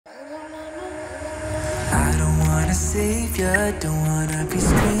wanna save ya, don't wanna be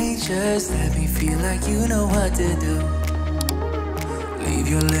strangers. Let me feel like you know what to do. Leave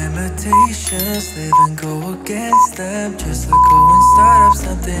your limitations, live and go against them. Just let go and start up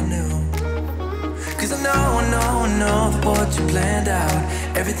something new. Cause I know that what you planned out,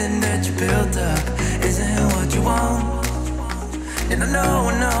 everything that you built up, isn't what you want. And I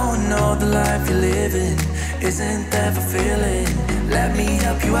know the life you're living isn't that fulfilling. Let me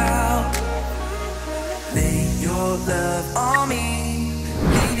help you out. Lay your love on me,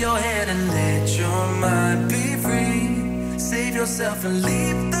 leave your head and let your mind be free. Save yourself and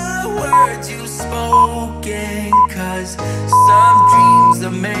leave the words you've spoken. Cause some dreams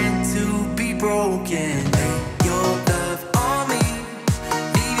are meant to be broken. Lay your love on me,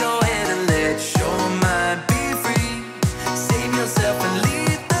 leave your head and let your mind be free. Save yourself and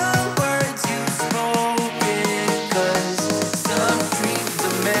leave the words you've spoken. Cause some dreams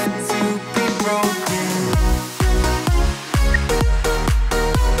are meant to be broken.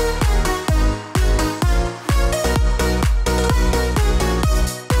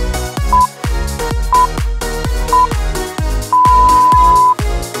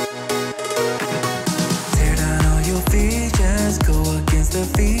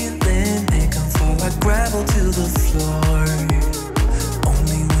 Feeling, make them fall like gravel to the floor.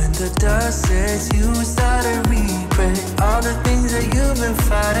 Only when the dust sets you start to regret all the things that you've been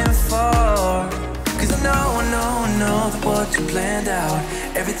fighting for. Cause I know that what you planned out,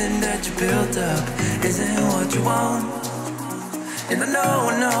 everything that you built up, isn't what you want. And I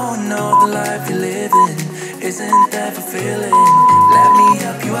know the life you're living isn't that fulfilling. Let me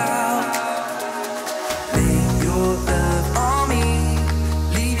help you out. Lay your love on me,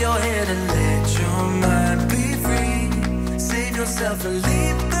 your head and let your mind be free. Save yourself and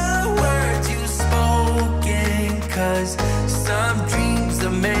leave the words you've spoken. Cause some dreams are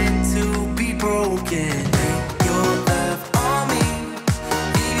meant to be broken. Lay your love on me,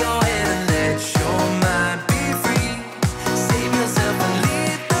 leave your head and let your mind be free. Save yourself and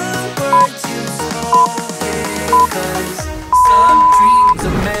leave the words you've spoken. Cause some dreams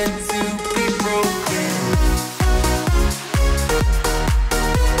are meant to be broken.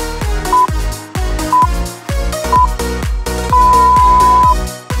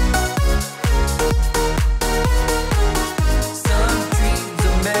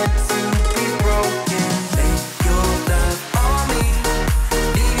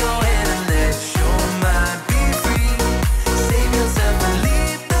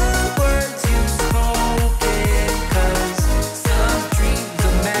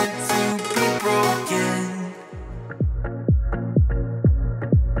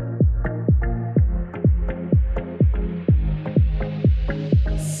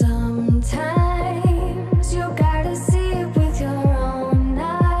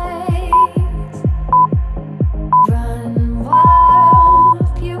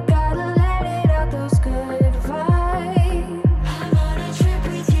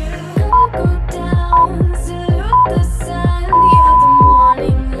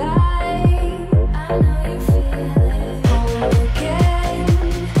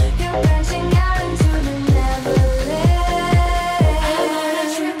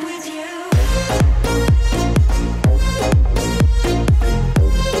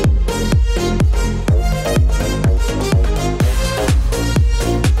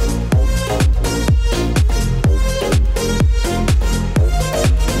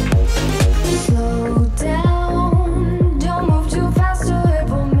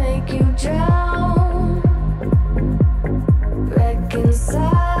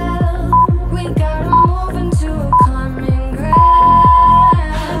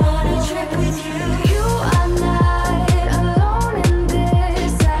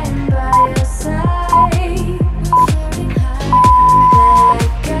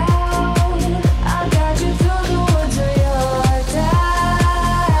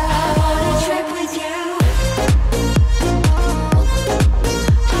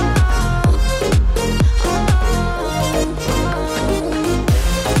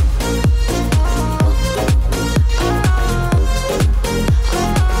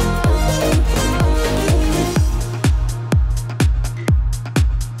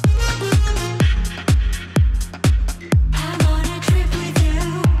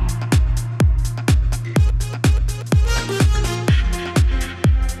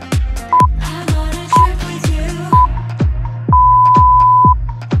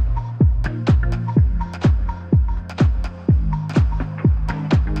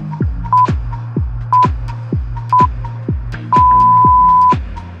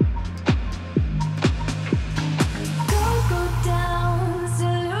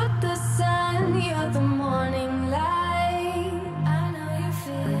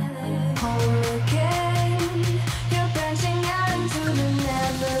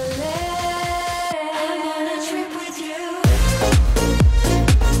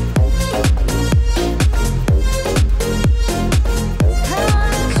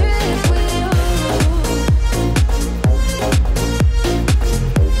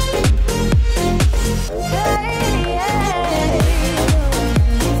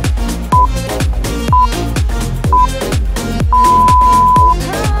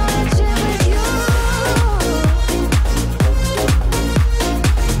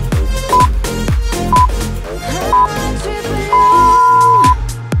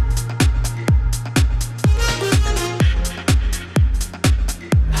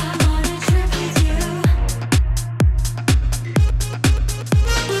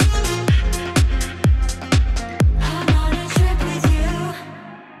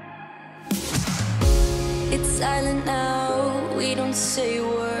 silent now, we don't say a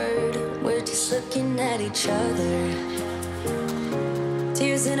word. We're just looking at each other.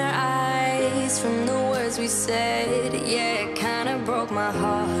 Tears in our eyes from the words we said. Yeah, it kinda broke my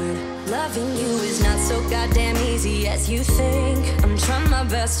heart. Loving you is not so goddamn easy as you think. I'm trying my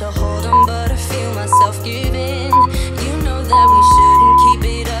best to hold on, but I feel myself giving. You know that we shouldn't keep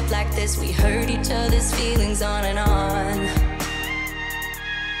it up like this. We hurt each other's feelings on and on.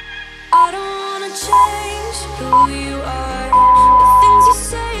 I don't wanna change who you are. The things you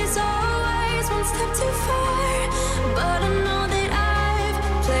say is always one step too far. But I know that I've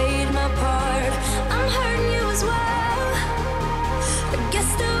played my part. I'm hurting you as well. I guess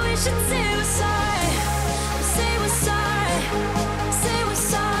that we should say we're sorry. Say we're sorry. Say we're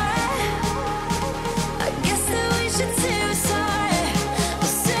sorry. I guess that we should say we're sorry.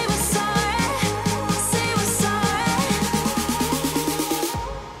 Say we're sorry. Say we're sorry.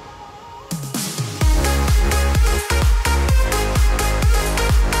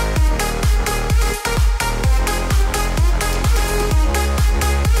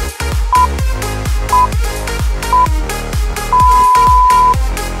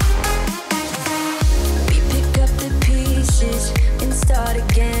 We pick up the pieces and start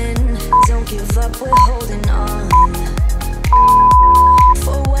again. Don't give up, we're holding on.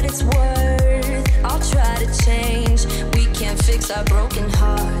 For what it's worth, I'll try to change. We can't fix our broken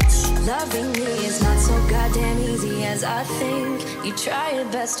hearts. Loving me is not so goddamn easy as I think. You try your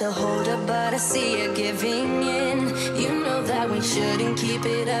best to hold up, but I see you giving in. You know that we shouldn't keep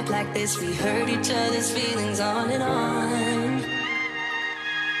it up like this. We hurt each other's feelings on and on.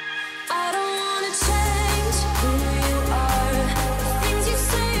 I don't wanna change who you are. The things you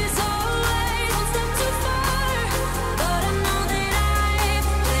say is always one step too far. But I know that I've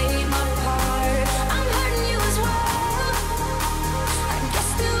played my part. I'm hurting you as well. I guess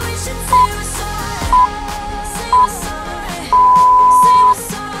that we should say we're sorry. Say we're sorry. Say we're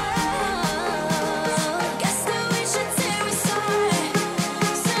sorry. I guess that we should say we're sorry.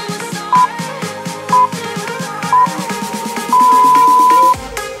 Say we're sorry.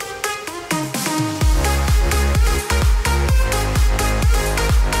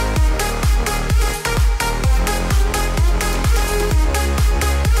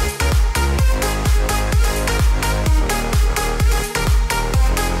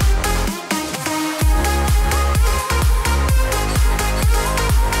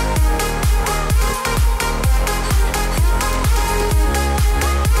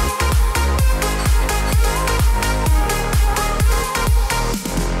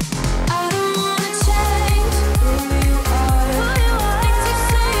 I don't wanna change who you are. Things you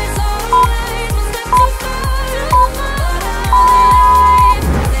say is always one step too far. But I know that I've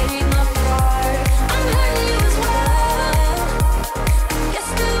played my part. I'm hurting you as well. Guess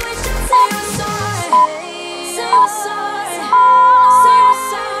that we should say we're sorry. Say we're sorry. Say we're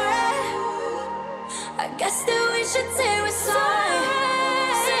sorry. I guess that we should say we're sorry.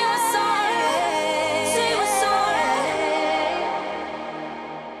 Say we're sorry. Say we're sorry.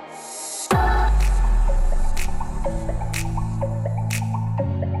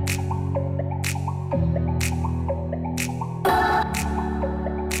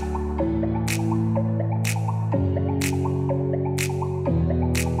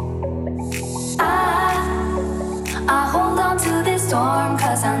 I hold on to this storm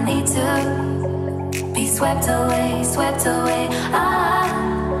 'cause I need to be swept away, swept away.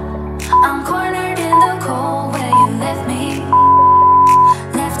 I'm cornered in the cold where you left me.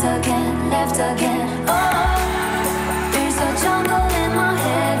 Left again, left again. Oh, there's a jungle in my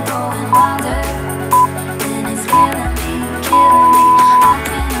head going wilder. And it's killing me, killing me. I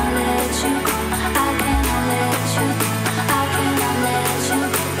cannot let you go. I cannot let you go. I cannot let you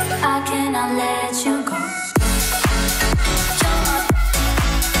go. I cannot let you go.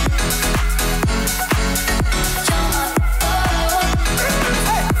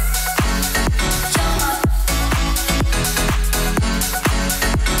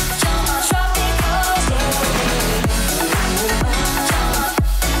 Tropical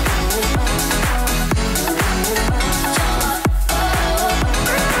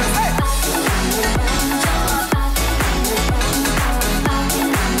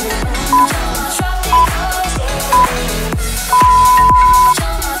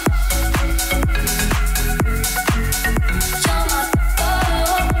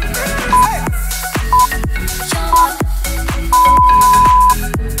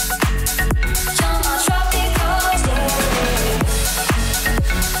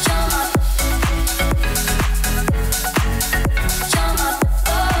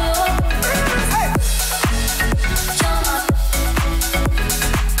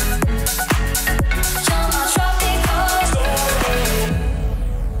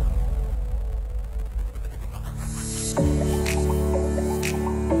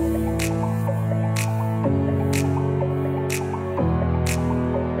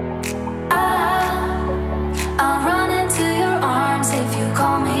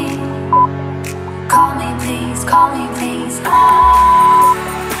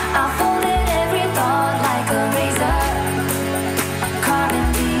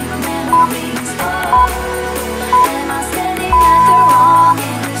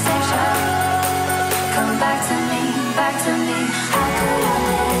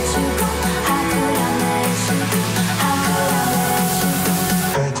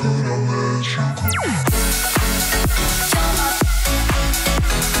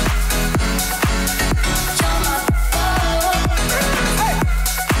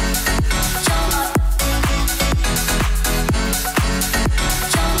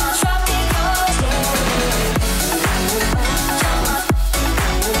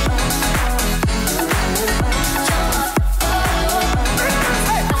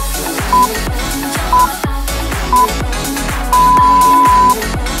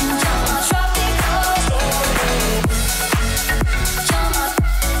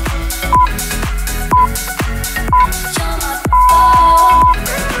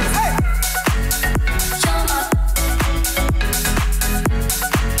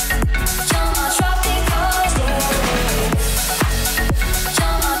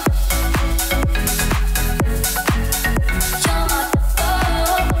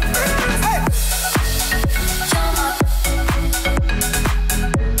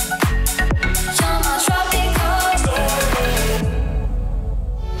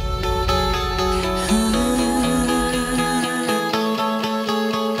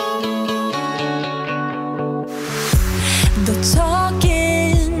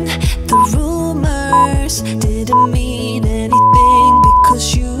years didn't mean anything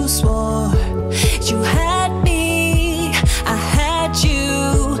because you swore you had me. I had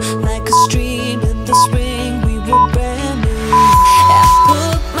you like a stream in the spring. We were brand new. I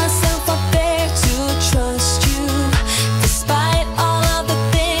put myself up there to trust you, despite all of the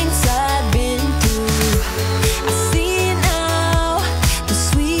things I've been through. I see now the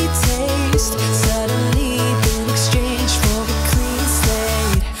sweet taste suddenly been exchanged for a clean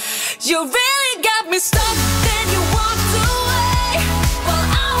slate. You really got me stuck, then you walked away. While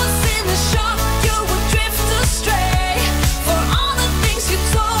I was in the shock, you would drift astray. For all the things you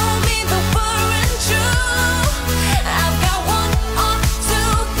told me that weren't true, I've got one or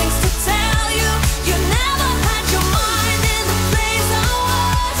two things to tell you. You never had your mind in the place I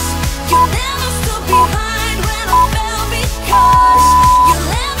was. You never stood behind when I fell because you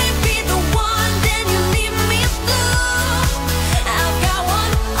let me be the one, then you leave me blue. I've got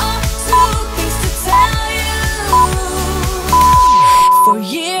one or two things to tell you. For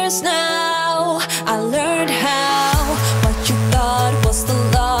years now, I learned how what you thought was the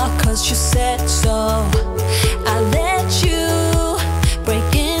law, cause you said so. I let you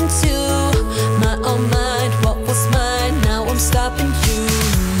break into my own mind. What was mine, now I'm stopping you.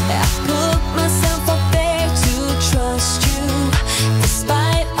 I put myself up there to trust you,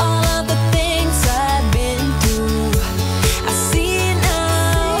 despite all of the things I've been through. I see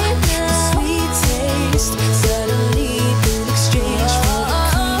now the sweet taste suddenly been exchanged for a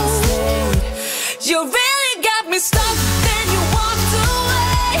clean slate. You really got me stuck, then you walked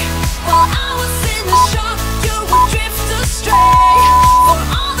away. While I was in the shock, you would drift astray. For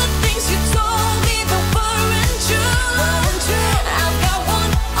all the things you told me that weren't true, I've got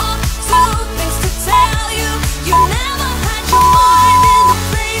one or two things to tell you. You never had your mind in the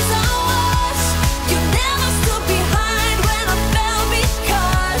place I was. You never stood behind when I fell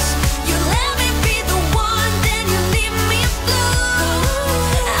because you let me be the one, then you leave me blue.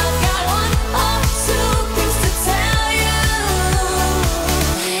 I've got one or two things to tell you.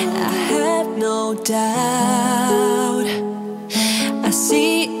 I had no doubt. I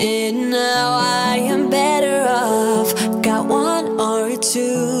see it now, I am better off. Got one or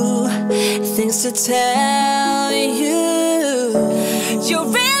two things to tell you. You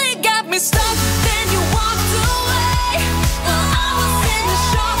really got me stuck, then you walked away. While I was in the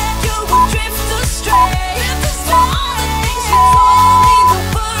shock, you would drift astray. For all the things you told me that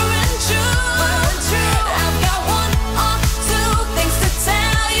weren't true, I've got one or two things to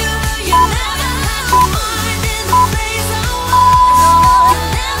tell you. You never had your mind in the place I was. You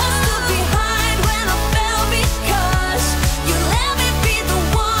never stood behind when I fell because you let me be the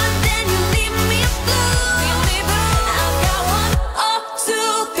one, then you leave me blue. I've got one or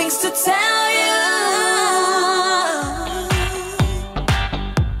two things to tell you.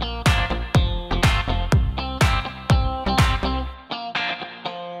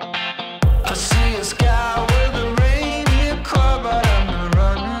 I see a sky with a rainy cloud, but I'm not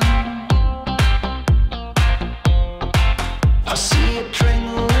running. I see a train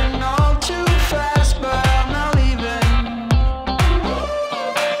moving all too fast, but I'm not leaving.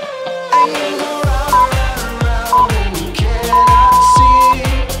 And you go round and round and you cannot see.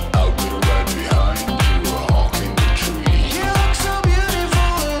 I'll be right behind you, honking the tree. You look so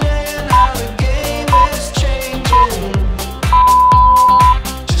beautiful today, and now the game is changing.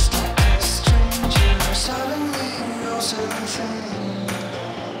 Just like a stranger, suddenly knows everything.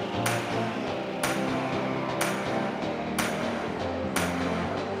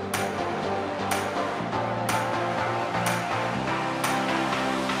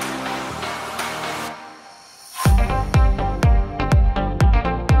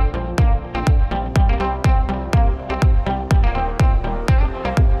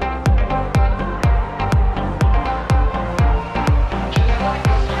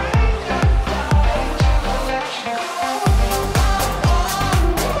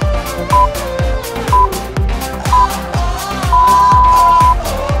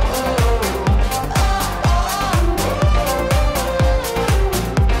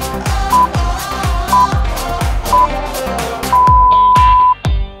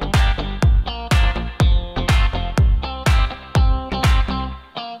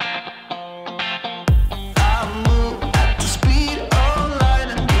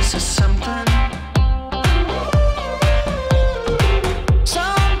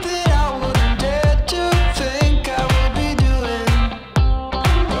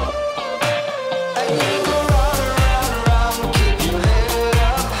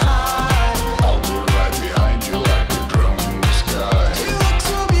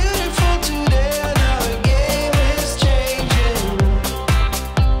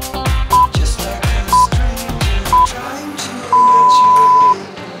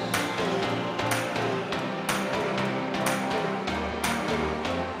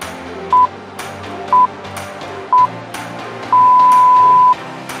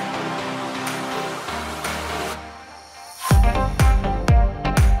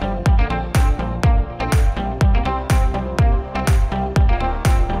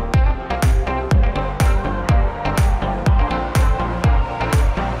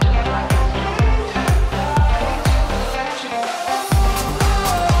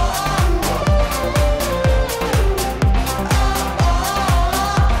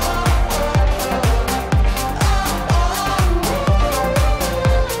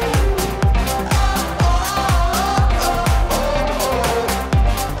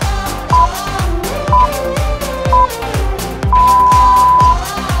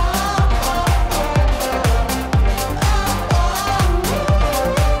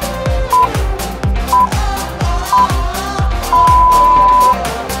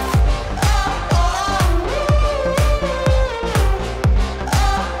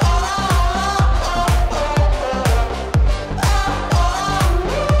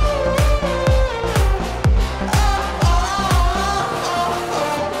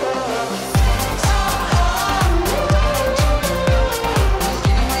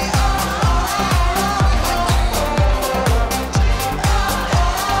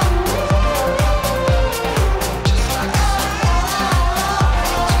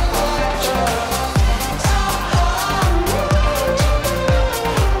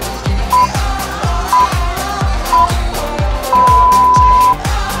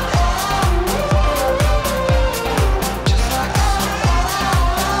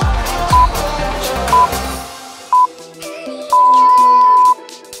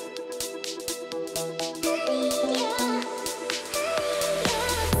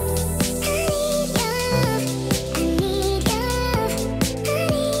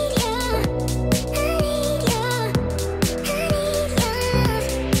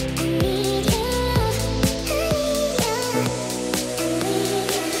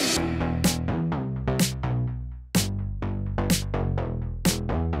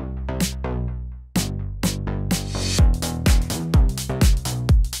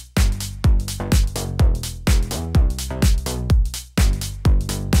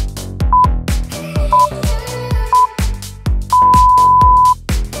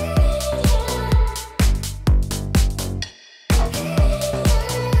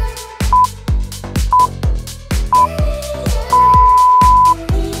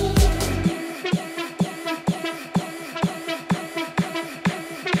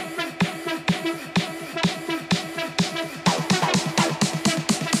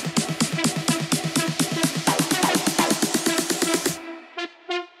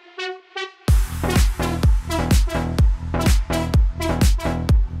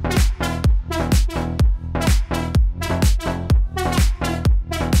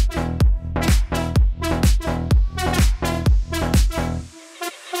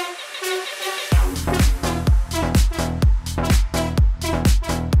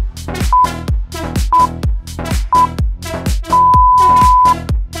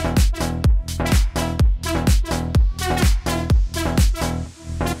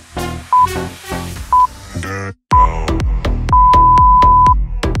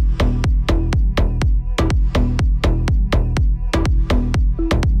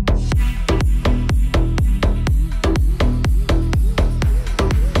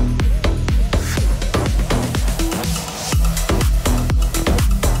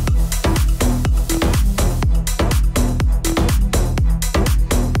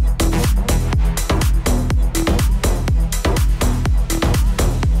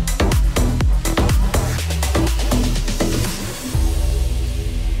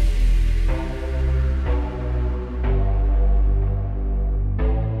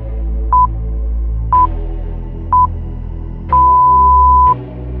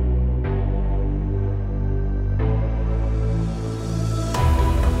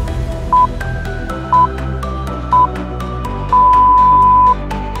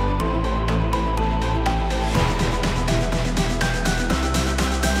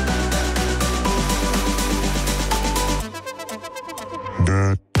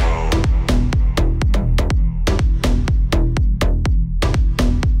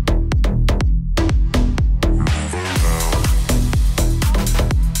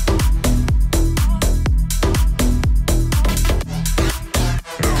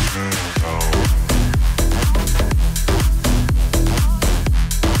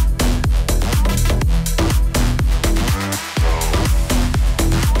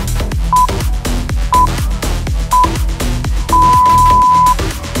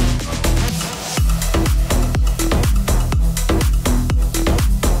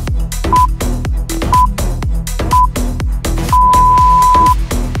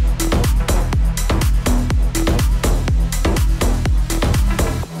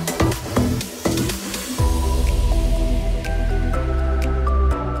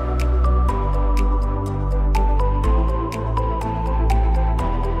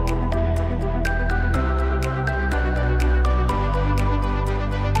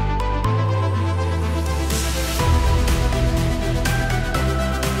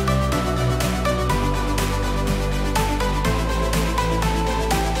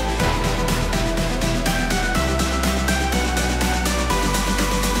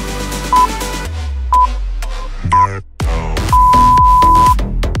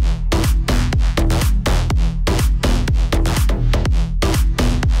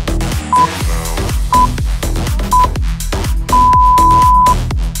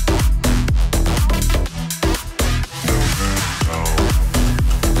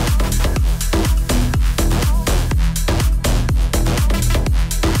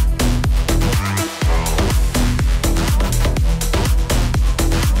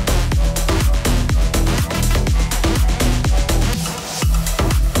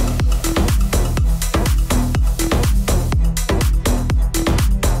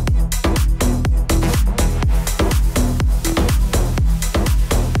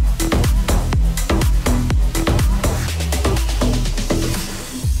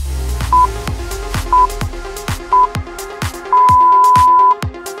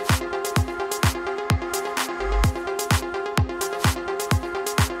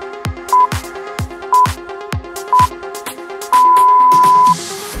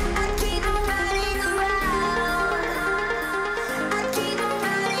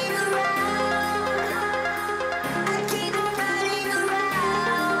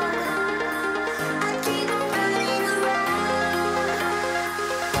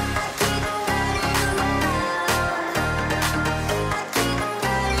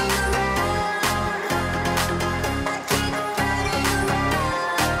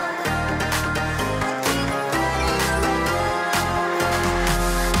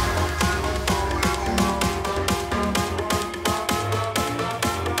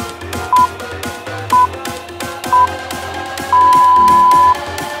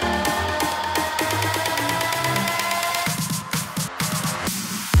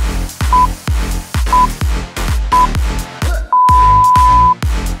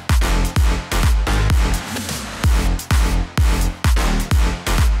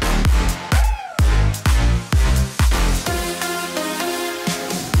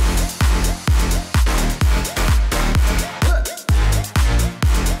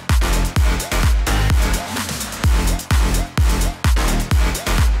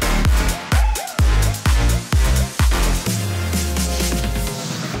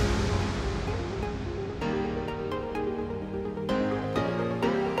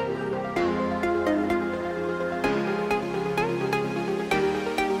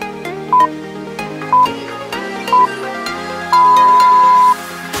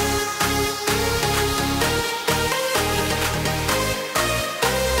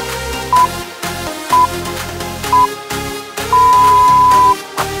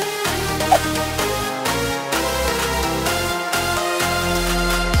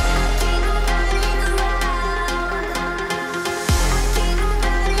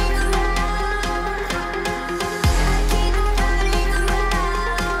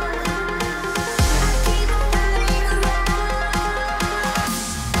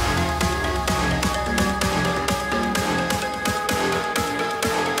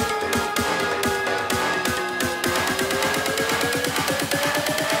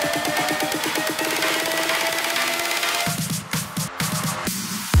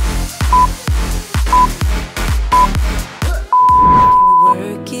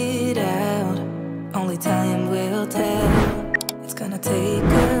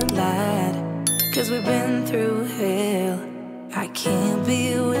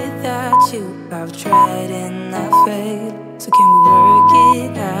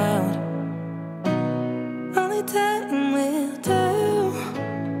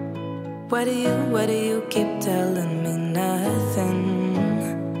 Why do you keep telling me nothing?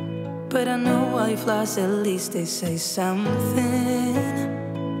 But I know all your flaws, at least they say something.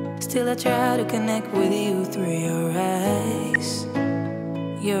 Still I try to connect with you through your eyes.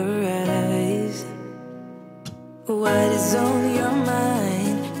 Your eyes. What is on your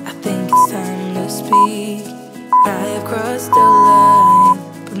mind? I think it's time to speak. I have crossed the line,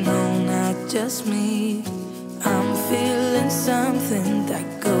 but no, not just me. I'm feeling something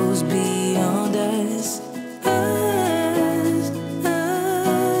that goes beyond us.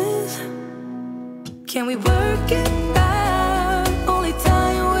 Can we work it out? Only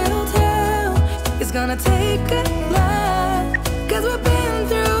time will tell. It's gonna take a lot, 'cause we've been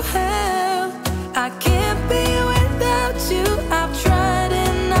through hell. I can't be without you. I've tried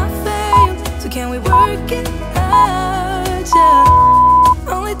and I failed. So can we work it out?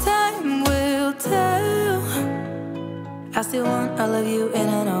 Yeah. Only time will tell. I still want all of you and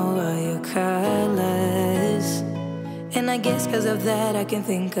I know all your colors. And I guess 'cause of that I can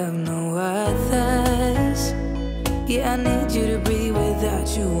think of no others. Yeah, I need you to breathe. Without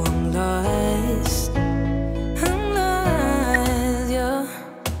you I'm lost. I'm lost, yeah.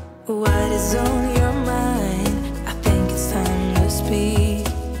 What is on your mind? I think it's time to speak.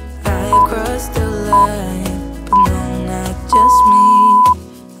 I have crossed the line, but no, not just me.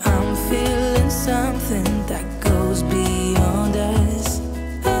 I'm feeling something that goes beyond us.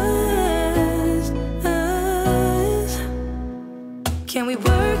 Can we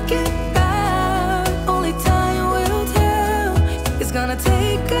work it out? Only time will tell. It's gonna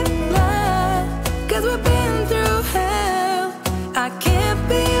take a lot, 'cause we've been through hell. I can't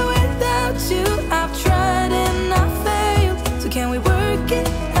be without you. I've tried and I failed. So can we work it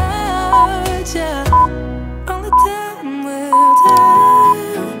out? Yeah.